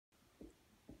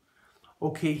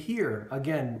Okay, here,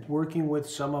 again, working with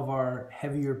some of our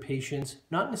heavier patients,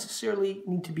 not necessarily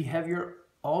need to be heavier.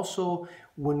 Also,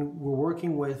 when we're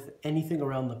working with anything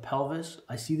around the pelvis,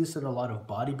 I see this in a lot of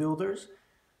bodybuilders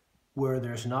where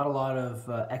there's not a lot of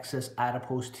excess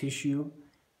adipose tissue.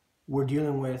 We're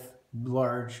dealing with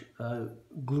large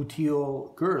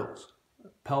gluteal girdles,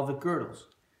 pelvic girdles.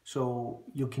 So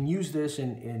you can use this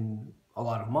in a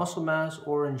lot of muscle mass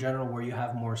or in general where you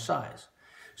have more size.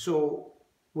 So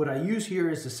what I use here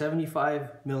is the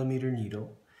 75mm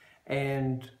needle,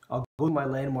 and I'll go to my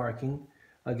landmarking.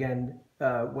 Again,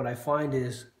 what I find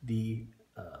is the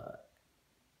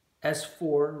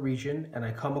S4 region, and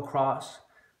I come across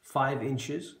 5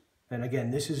 inches. And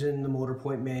again, this is in the Motor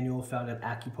Point manual found at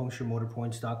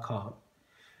acupuncturemotorpoints.com.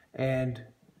 And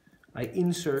I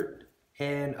insert,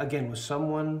 and again, with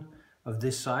someone of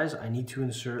this size, I need to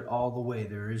insert all the way.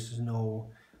 There is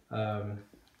no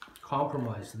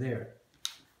compromise there.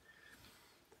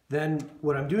 Then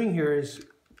what I'm doing here is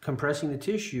compressing the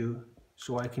tissue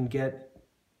so I can get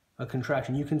a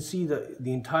contraction. You can see the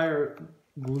entire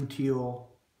gluteal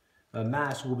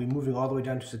mass will be moving all the way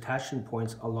down to its attachment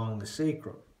points along the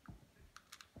sacrum.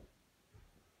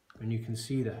 And you can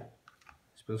see that,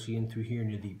 especially in through here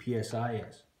near the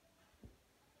PSIS.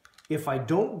 If I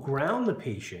don't ground the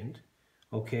patient,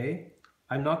 okay,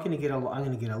 I'm going to get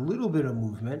a little bit of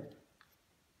movement,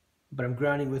 but I'm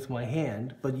grounding with my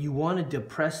hand, but you want to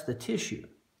depress the tissue.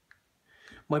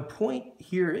 My point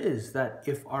here is that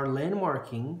if our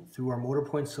landmarking through our motor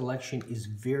point selection is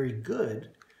very good,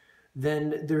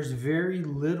 then there's very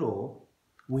little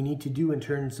we need to do in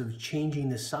terms of changing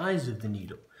the size of the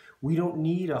needle. We don't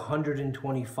need a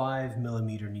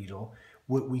 125mm needle,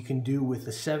 what we can do with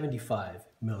a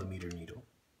 75mm needle.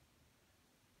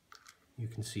 You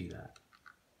can see that.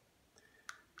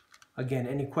 Again,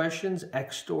 any questions,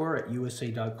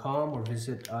 xstore@usa.com or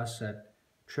visit us at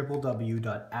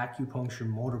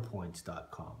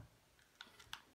www.acupuncturemotorpoints.com.